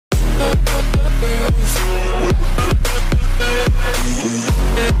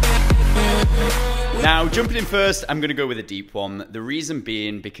Now, jumping in first, I'm going to go with a deep one. The reason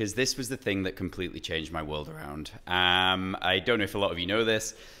being because this was the thing that completely changed my world around. I don't know if a lot of you know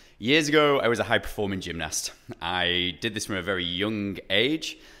this. Years ago, I was a high-performing gymnast. I did this from a very young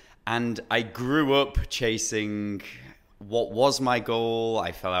age, and I grew up chasing what was my goal.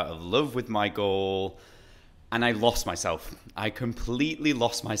 I fell out of love with my goal, and I lost myself. I completely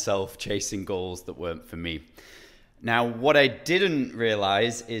lost myself chasing goals that weren't for me. Now, what I didn't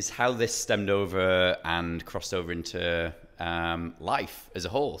realize is how this stemmed over and crossed over into life as a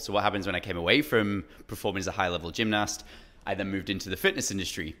whole. So what happens when I came away from performing as a high-level gymnast, I then moved into the fitness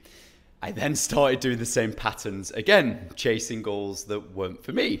industry. I then started doing the same patterns again, chasing goals that weren't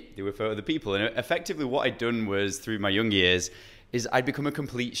for me. They were for other people. And effectively what I'd done was, through my young years, is I'd become a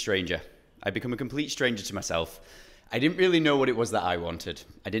complete stranger. I'd become a complete stranger to myself. I didn't really know what it was that I wanted.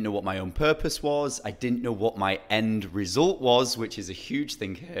 I didn't know what my own purpose was. I didn't know what my end result was, which is a huge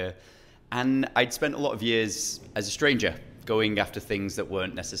thing here. And I'd spent a lot of years as a stranger, going after things that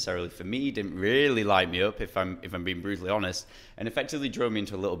weren't necessarily for me, didn't really light me up, if I'm being brutally honest, and effectively drove me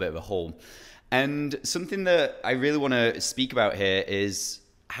into a little bit of a hole. And something that I really want to speak about here is,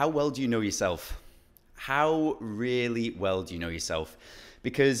 how well do you know yourself? How really well do you know yourself?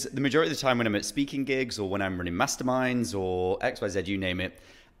 Because the majority of the time when I'm at speaking gigs or when I'm running masterminds or XYZ, you name it,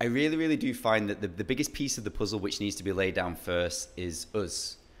 I really do find that the biggest piece of the puzzle which needs to be laid down first is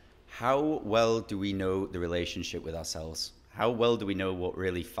us. How well do we know the relationship with ourselves? How well do we know what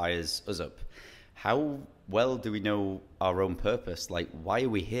really fires us up? How well do we know our own purpose? Like, why are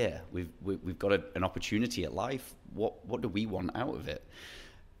we here? We've got an opportunity at life. What do we want out of it?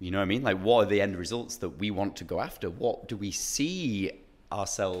 You know what I mean? Like, what are the end results that we want to go after? What do we see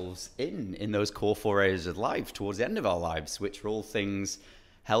ourselves in those core 4 areas of life towards the end of our lives, which are all things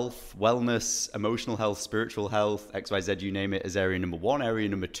health, wellness, emotional health, spiritual health, XYZ, you name it, as area number 1. Area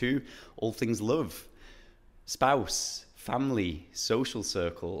number 2, all things love, spouse, family, social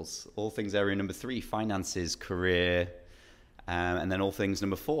circles, all things area number 3, finances, career, and then all things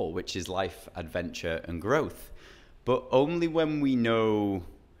number 4, which is life, adventure, and growth. But only when we know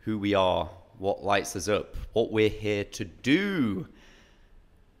who we are, what lights us up, what we're here to do,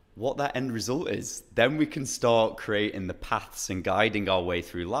 what that end result is, then we can start creating the paths and guiding our way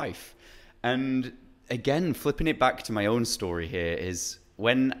through life. And again, flipping it back to my own story here is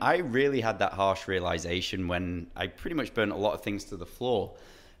when I really had that harsh realization, when I pretty much burnt a lot of things to the floor,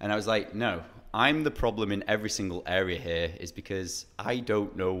 and I was like, no, I'm the problem in every single area here, is because I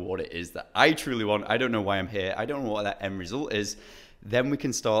don't know what it is that I truly want. I don't know why I'm here. I don't know what that end result is. Then we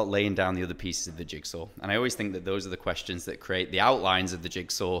can start laying down the other pieces of the jigsaw. And I always think that those are the questions that create the outlines of the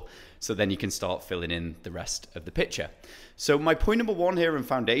jigsaw, so then you can start filling in the rest of the picture. So my point number 1 here, and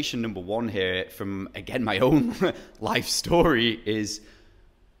foundation number 1 here, from, again, my own life story, is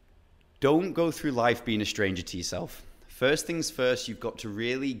don't go through life being a stranger to yourself. First things first, you've got to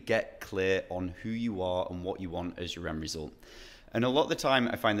really get clear on who you are and what you want as your end result. And a lot of the time,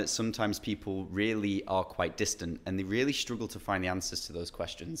 I find that sometimes people really are quite distant and they really struggle to find the answers to those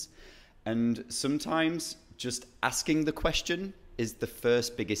questions. And sometimes just asking the question is the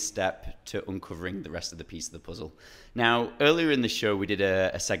first biggest step to uncovering the rest of the piece of the puzzle. Now, earlier in the show, we did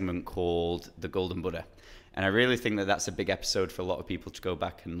a segment called The Golden Buddha. And I really think that that's a big episode for a lot of people to go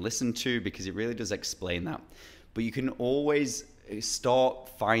back and listen to, because it really does explain that. But you can always start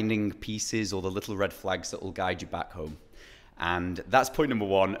finding pieces or the little red flags that will guide you back home. And that's point number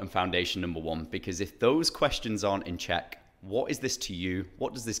 1 and foundation number 1, because if those questions aren't in check, what is this to you?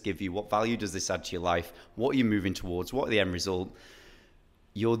 What does this give you? What value does this add to your life? What are you moving towards? What are the end result?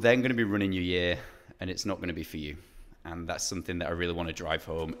 You're then going to be running your year, and it's not going to be for you. And that's something that I really want to drive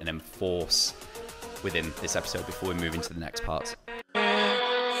home and enforce within this episode before we move into the next part.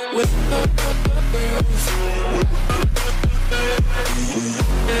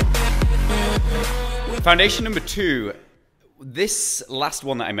 Foundation number 2. This last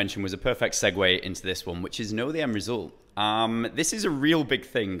one that I mentioned was a perfect segue into this one, which is know the end result. This is a real big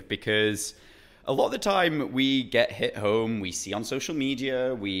thing, because a lot of the time we get hit home, we see on social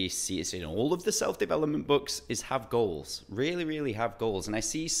media, we see it in all of the self-development books, is have goals. Really have goals. And I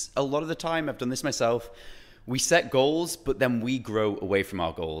see a lot of the time, I've done this myself, we set goals, but then we grow away from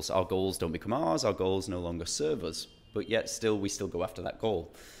our goals. Our goals don't become ours, our goals no longer serve us, but yet we still go after that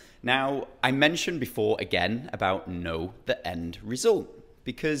goal. Now, I mentioned before, again, about know the end result,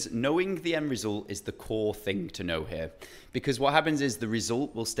 because knowing the end result is the core thing to know here. Because what happens is the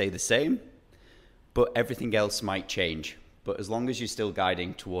result will stay the same, but everything else might change. But as long as you're still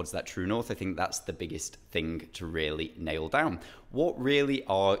guiding towards that true north, I think that's the biggest thing to really nail down. What really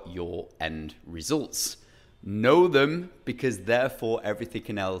are your end results? Know them, because therefore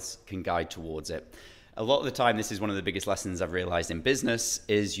everything else can guide towards it. A lot of the time, this is one of the biggest lessons I've realized in business,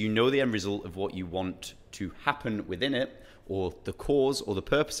 is you know the end result of what you want to happen within it, or the cause or the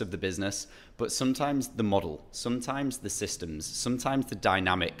purpose of the business, but sometimes the model, sometimes the systems, sometimes the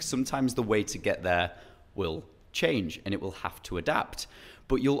dynamic, sometimes the way to get there will change and it will have to adapt.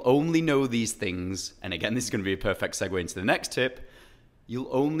 But you'll only know these things, and again, this is going to be a perfect segue into the next tip, you'll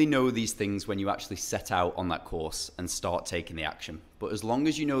only know these things when you actually set out on that course and start taking the action. But as long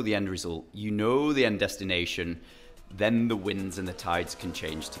as you know the end result, you know the end destination, then the winds and the tides can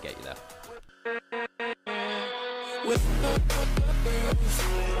change to get you there.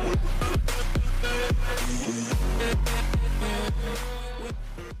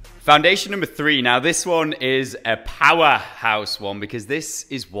 Foundation number 3. Now this one is a powerhouse one, because this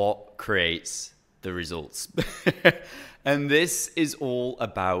is what creates the results. And this is all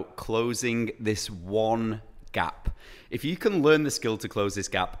about closing this one gap. If you can learn the skill to close this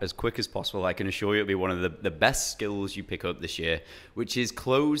gap as quick as possible, I can assure you it'll be one of the best skills you pick up this year, which is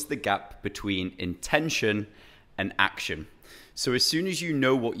close the gap between intention and action. So as soon as you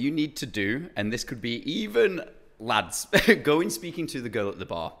know what you need to do, and this could be even, lads, going speaking to the girl at the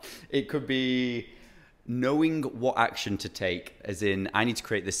bar. It could be knowing what action to take, as in, I need to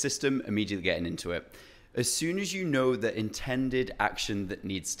create this system, immediately getting into it. As soon as you know the intended action that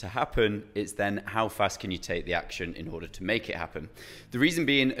needs to happen, it's then how fast can you take the action in order to make it happen. The reason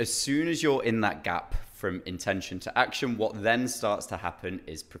being, as soon as you're in that gap from intention to action, what then starts to happen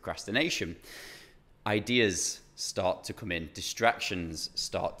is procrastination. Ideas start to come in, distractions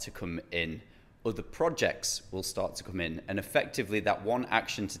start to come in, other projects will start to come in, and effectively that one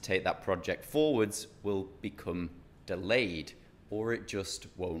action to take that project forwards will become delayed, or it just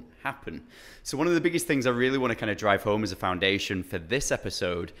won't happen. So one of the biggest things I really want to kind of drive home as a foundation for this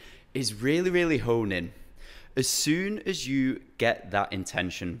episode is really hone in. As soon as you get that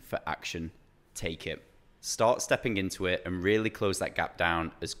intention for action, take it. Start stepping into it and really close that gap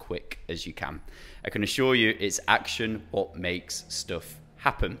down as quick as you can. I can assure you it's action what makes stuff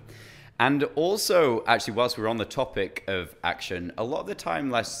happen. And also, actually, whilst we're on the topic of action, a lot of the time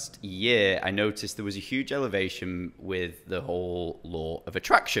last year, I noticed there was a huge elevation with the whole law of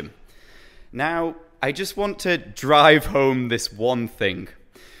attraction. Now, I just want to drive home this one thing.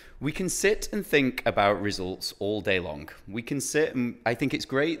 We can sit and think about results all day long. We can sit, and I think it's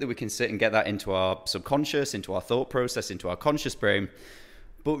great that we can sit and get that into our subconscious, into our thought process, into our conscious brain.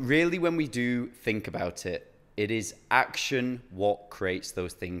 But really, when we do think about it, it is action what creates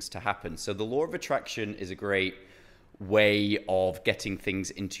those things to happen. So the law of attraction is a great way of getting things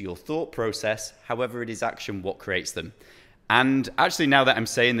into your thought process. However, it is action what creates them. And actually, now that I'm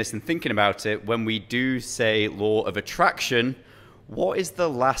saying this and thinking about it, when we do say law of attraction, what is the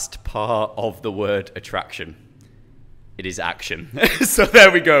last part of the word attraction? It is action. So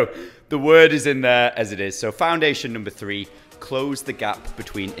there we go. The word is in there as it is. So foundation number 3, close the gap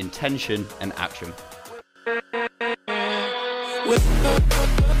between intention and action.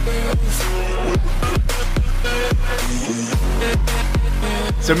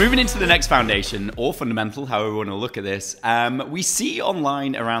 So moving into the next foundation, or fundamental, however we want to look at this, we see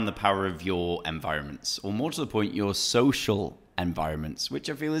online around the power of your environments, or more to the point, your social environments, which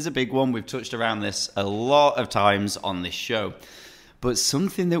I feel is a big one. We've touched around this a lot of times on this show. But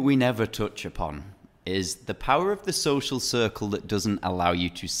something that we never touch upon is the power of the social circle that doesn't allow you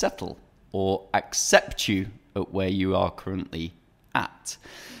to settle or accept you at where you are currently at.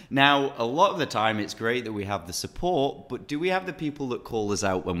 Now, a lot of the time, it's great that we have the support, but do we have the people that call us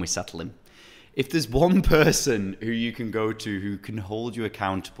out when we're settling? If there's one person who you can go to who can hold you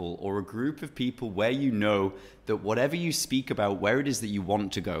accountable, or a group of people where you know that whatever you speak about, where it is that you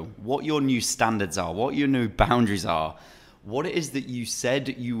want to go, what your new standards are, what your new boundaries are, what it is that you said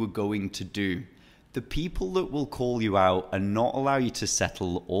you were going to do, the people that will call you out and not allow you to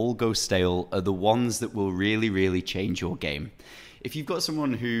settle or go stale are the ones that will really change your game. If you've got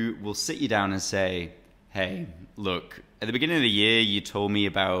someone who will sit you down and say, hey, look, at the beginning of the year, you told me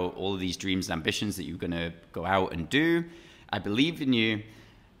about all of these dreams and ambitions that you were going to go out and do. I believe in you.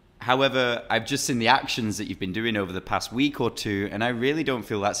 However, I've just seen the actions that you've been doing over the past week or two, and I really don't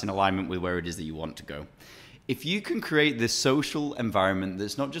feel that's in alignment with where it is that you want to go. If you can create this social environment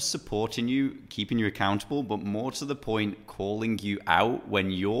that's not just supporting you, keeping you accountable, but more to the point, calling you out when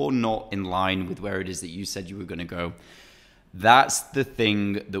you're not in line with where it is that you said you were going to go, that's the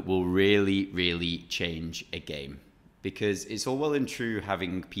thing that will really change a game. Because it's all well and true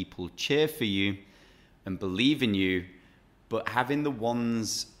having people cheer for you and believe in you, but having the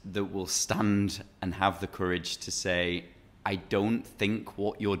ones that will stand and have the courage to say, I don't think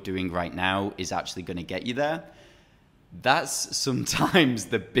what you're doing right now is actually going to get you there. That's sometimes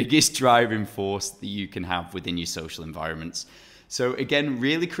the biggest driving force that you can have within your social environments. So again,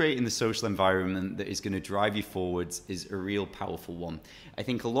 really creating the social environment that is going to drive you forwards is a real powerful one. I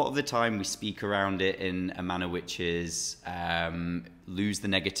think a lot of the time we speak around it in a manner which is lose the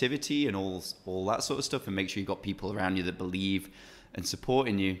negativity and all that sort of stuff, and make sure you've got people around you that believe and support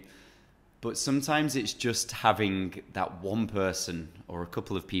in you. But sometimes it's just having that one person or a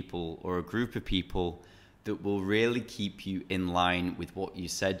couple of people or a group of people that will really keep you in line with what you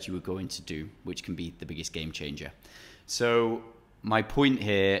said you were going to do, which can be the biggest game changer. So my point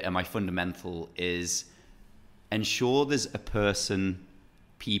here and my fundamental is ensure there's a person,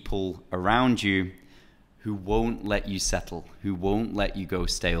 people around you who won't let you settle, who won't let you go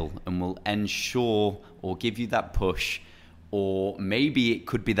stale, and will ensure or give you that push. Or maybe it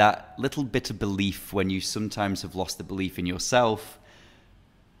could be that little bit of belief when you sometimes have lost the belief in yourself,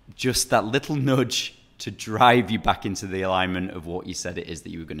 just that little nudge to drive you back into the alignment of what you said it is that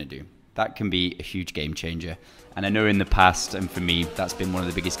you were going to do. That can be a huge game changer. And I know in the past, and for me, that's been one of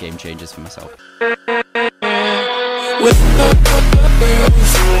the biggest game changers for myself.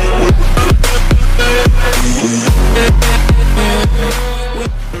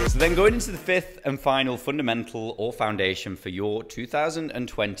 So then going into the fifth and final fundamental or foundation for your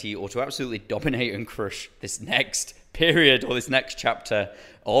 2020, or to absolutely dominate and crush this next period or this next chapter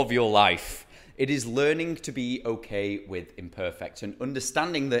of your life, it is learning to be okay with imperfect and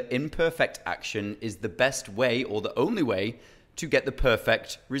understanding that imperfect action is the best way or the only way to get the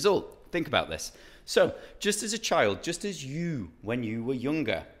perfect result. Think about this. So just as a child, just as you, when you were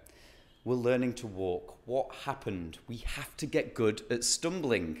younger, were learning to walk, what happened? We have to get good at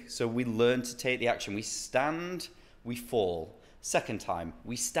stumbling. So we learn to take the action. We stand, we fall. Second time,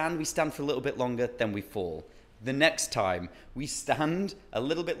 we stand for a little bit longer, then we fall. The next time, we stand a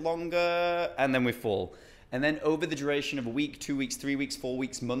little bit longer, and then we fall. And then over the duration of a week, 2 weeks, 3 weeks, 4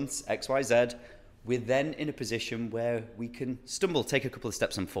 weeks, months, X, Y, Z, we're then in a position where we can stumble, take a couple of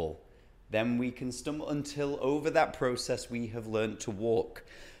steps and fall. Then we can stumble until over that process we have learned to walk.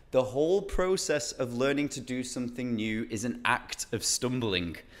 The whole process of learning to do something new is an act of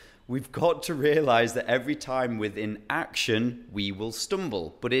stumbling. We've got to realize that every time within action, we will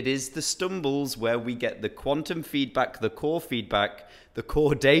stumble. But it is the stumbles where we get the quantum feedback, the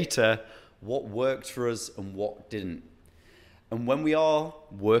core data, what worked for us and what didn't. And when we are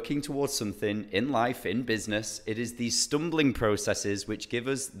working towards something in life, in business, it is these stumbling processes which give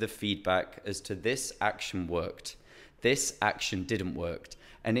us the feedback as to this action worked, this action didn't work.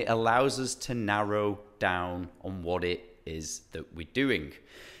 And it allows us to narrow down on what it is that we're doing.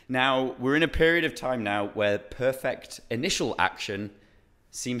 Now, we're in a period of time now where perfect initial action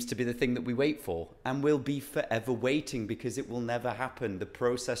seems to be the thing that we wait for, and we'll be forever waiting because it will never happen. The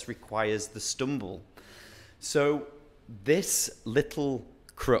process requires the stumble. So this little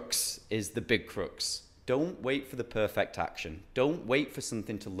crux is the big crux. Don't wait for the perfect action. Don't wait for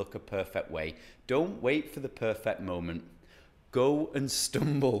something to look a perfect way. Don't wait for the perfect moment. Go and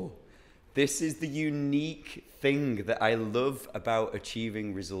stumble. This is the unique thing that I love about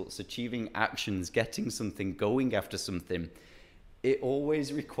achieving results, achieving actions, getting something, going after something. It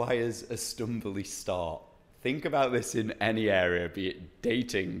always requires a stumbly start. Think about this in any area, be it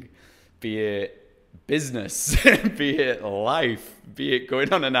dating, be it business, be it life, be it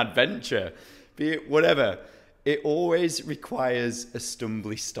going on an adventure, be it whatever. It always requires a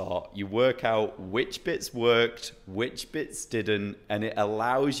stumbly start. You work out which bits worked, which bits didn't, and it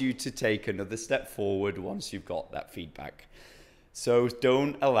allows you to take another step forward once you've got that feedback. So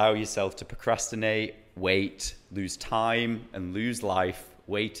don't allow yourself to procrastinate, wait, lose time, and lose life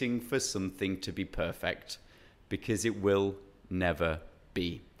waiting for something to be perfect, because it will never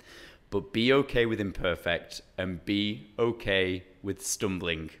be. But be okay with imperfect and be okay with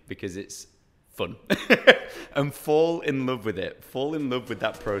stumbling, because it's fun. And fall in love with it. Fall in love with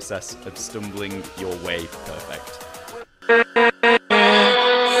that process of stumbling your way perfect.